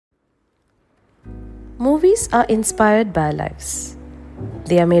Movies are inspired by our lives.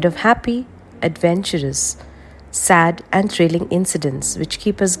 They are made of happy, adventurous, sad, and thrilling incidents which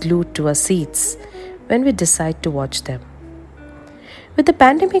keep us glued to our seats when we decide to watch them. With the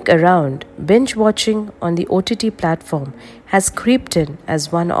pandemic around, binge watching on the OTT platform has creeped in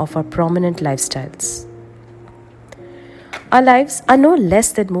as one of our prominent lifestyles. Our lives are no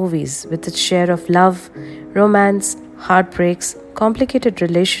less than movies, with its share of love, romance, heartbreaks, complicated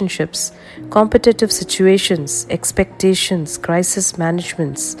relationships, competitive situations, expectations, crisis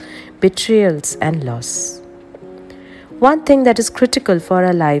managements, betrayals, and loss. One thing that is critical for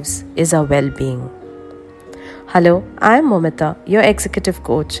our lives is our well-being. Hello, I am Momita, your executive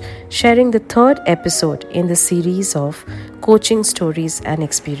coach, sharing the third episode in the series of coaching stories and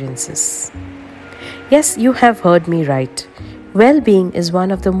experiences. Yes, you have heard me right. Well-being is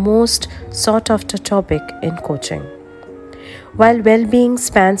one of the most sought-after topic in coaching. While well-being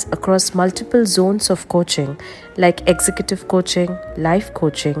spans across multiple zones of coaching like executive coaching, life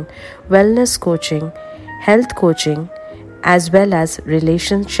coaching, wellness coaching, health coaching, as well as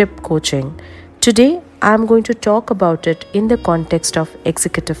relationship coaching, today I am going to talk about it in the context of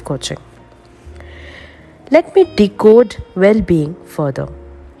executive coaching. Let me decode well-being further.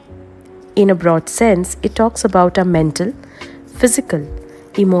 In a broad sense, it talks about our mental, physical,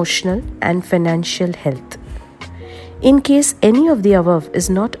 emotional, and financial health. In case any of the above is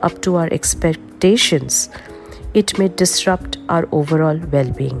not up to our expectations, it may disrupt our overall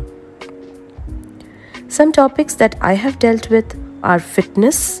well-being. Some topics that I have dealt with are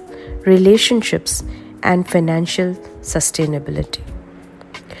fitness, relationships, and financial sustainability.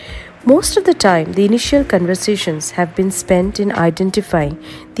 Most of the time, the initial conversations have been spent in identifying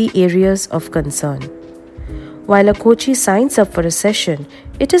the areas of concern. While a coachee signs up for a session,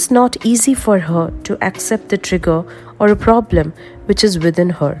 it is not easy for her to accept the trigger or a problem which is within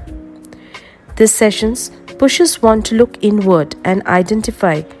her. These sessions pushes one to look inward and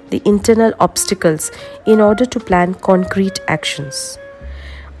identify the internal obstacles in order to plan concrete actions.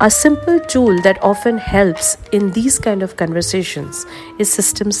 A simple tool that often helps in these kind of conversations is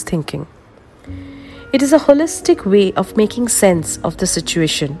systems thinking. It is a holistic way of making sense of the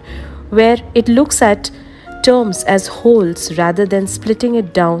situation where it looks at terms as wholes rather than splitting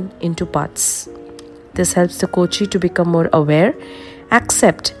it down into parts. This helps the coachee to become more aware,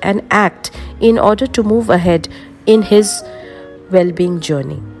 accept, and act in order to move ahead in his well-being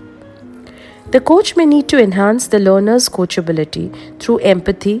journey. The coach may need to enhance the learner's coachability through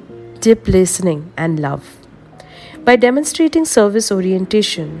empathy, deep listening, and love. By demonstrating service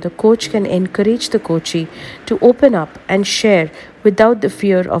orientation, the coach can encourage the coachee to open up and share without the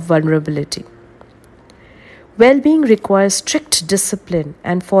fear of vulnerability. Well-being requires strict discipline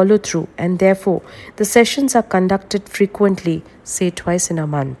and follow-through, and therefore the sessions are conducted frequently, say twice in a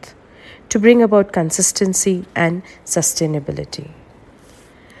month, to bring about consistency and sustainability.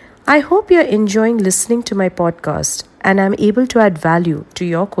 I hope you're enjoying listening to my podcast and I'm able to add value to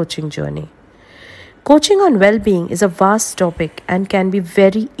your coaching journey. Coaching on well-being is a vast topic and can be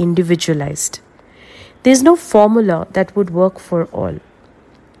very individualized. There's no formula that would work for all.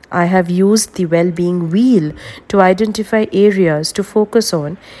 I have used the well-being wheel to identify areas to focus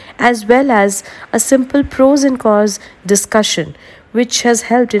on, as well as a simple pros and cons discussion which has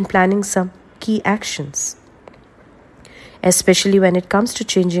helped in planning some key actions. Especially when it comes to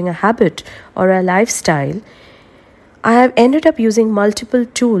changing a habit or a lifestyle, I have ended up using multiple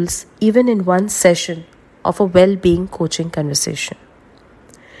tools even in one session of a well-being coaching conversation.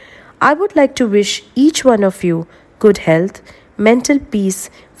 I would like to wish each one of you good health, mental peace,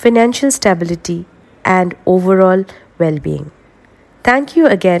 financial stability, and overall well-being. Thank you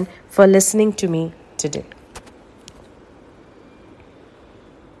again for listening to me today.